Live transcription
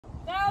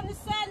on the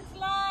centre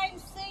line,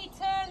 C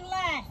turn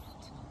left.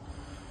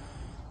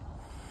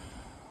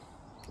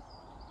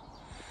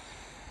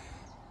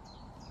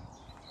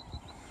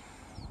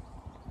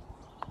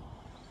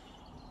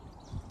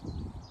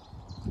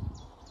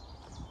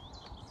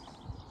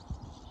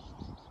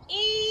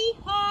 E,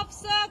 half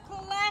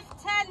circle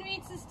left, 10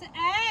 metres to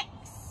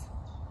X.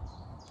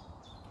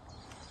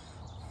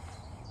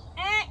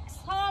 X,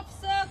 half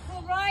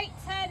circle right,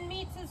 10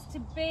 metres to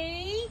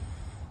B.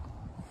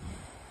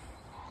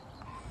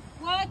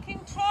 Working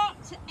trot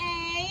to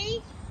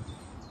A.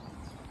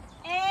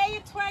 A,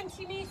 a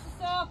 20 metre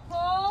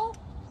circle.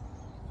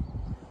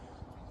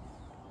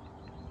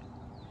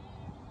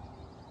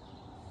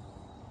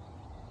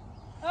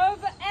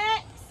 Over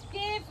X,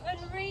 give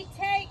and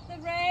retake the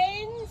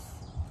reins.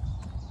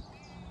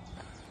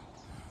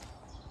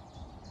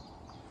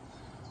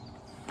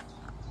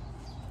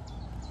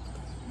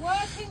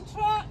 Working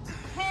trot to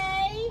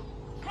K.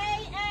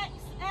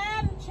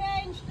 KXM,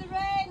 change the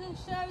rein and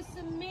show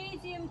some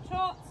medium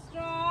trot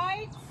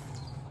strides.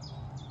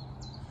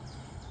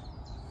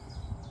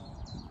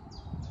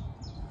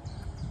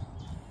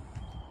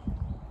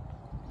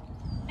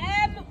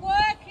 M,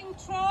 working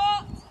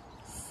trot.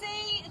 C,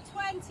 a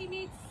 20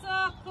 metre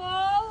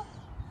circle.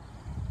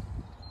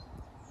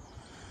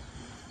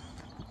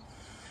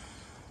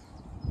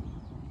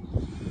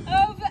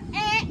 Over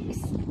X,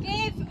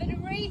 give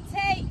and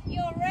retake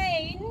your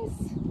reins.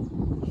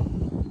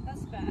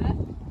 That's better.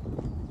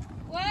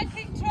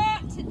 Working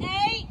trot to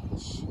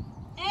H.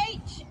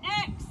 H,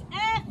 X,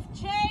 F,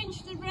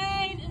 change the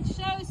rein and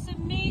show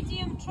some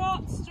medium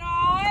trot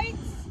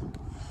strides.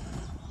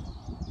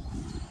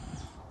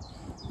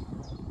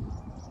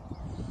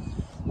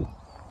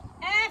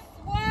 F,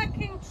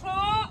 working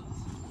trot.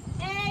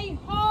 A,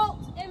 halt,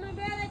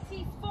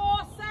 immobility 4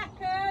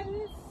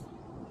 seconds.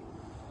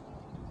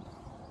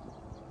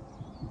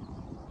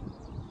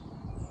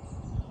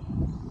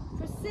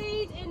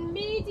 Proceed in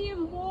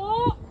medium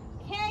walk.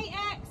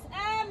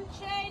 KXM,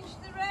 change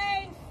the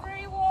rein,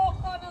 free walk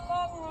on a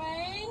long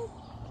rein.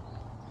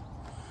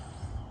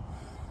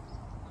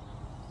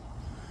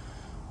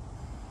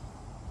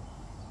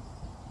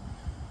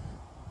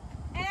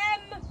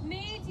 M,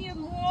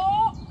 medium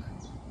walk.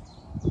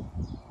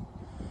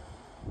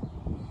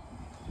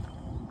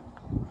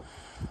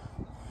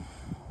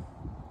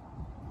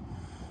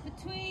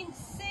 Between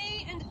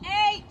C and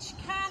H,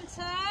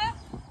 canter.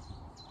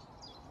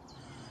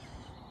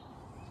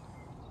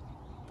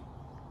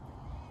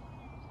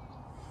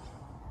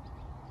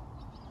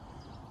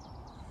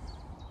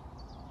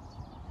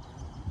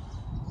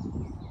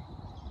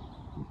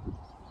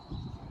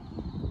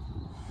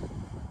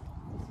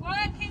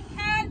 Working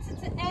canter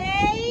to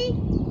A.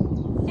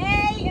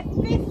 A, a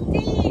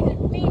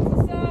 15 metre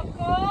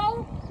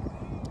circle.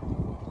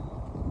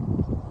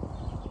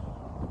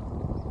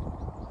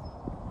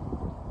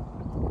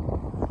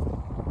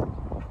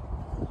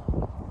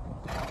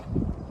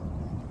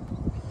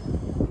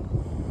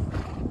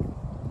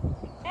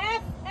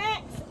 F,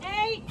 X,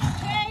 H,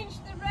 change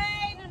the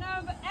rein and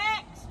over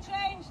X,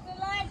 change the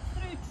leg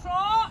through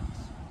trot.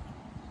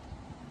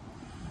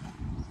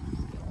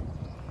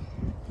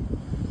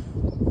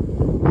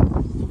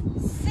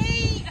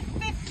 C, a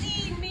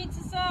 15 metre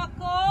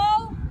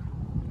circle.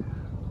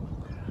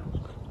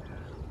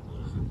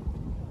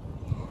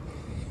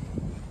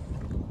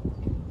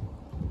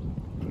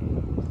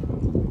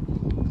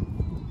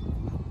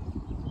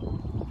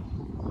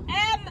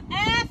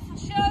 MF,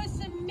 show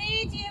some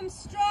medium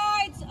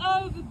strides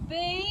over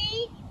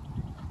B.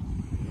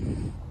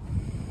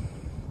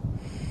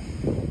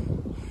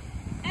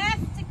 F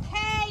to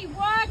K,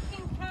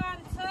 working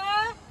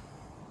canter.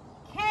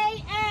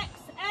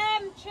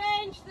 KXM,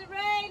 change the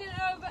rein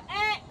and over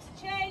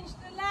X, change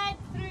the leg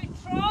through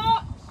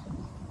trot.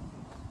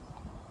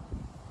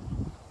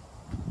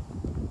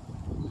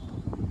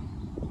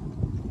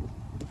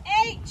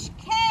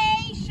 HK,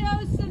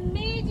 show some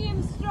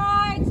medium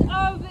strides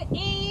over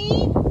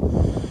E.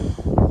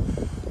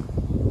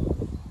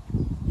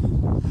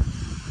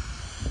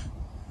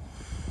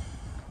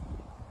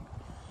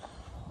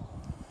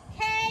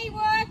 K,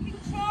 working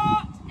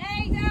trot.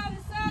 A, down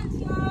the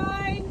centre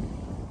line.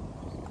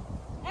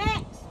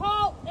 X,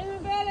 halt,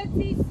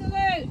 immobility,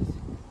 salute.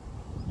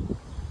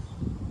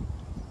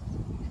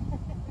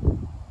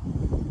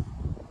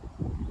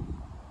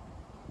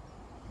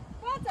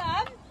 Well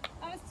done.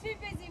 I was too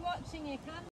busy watching you,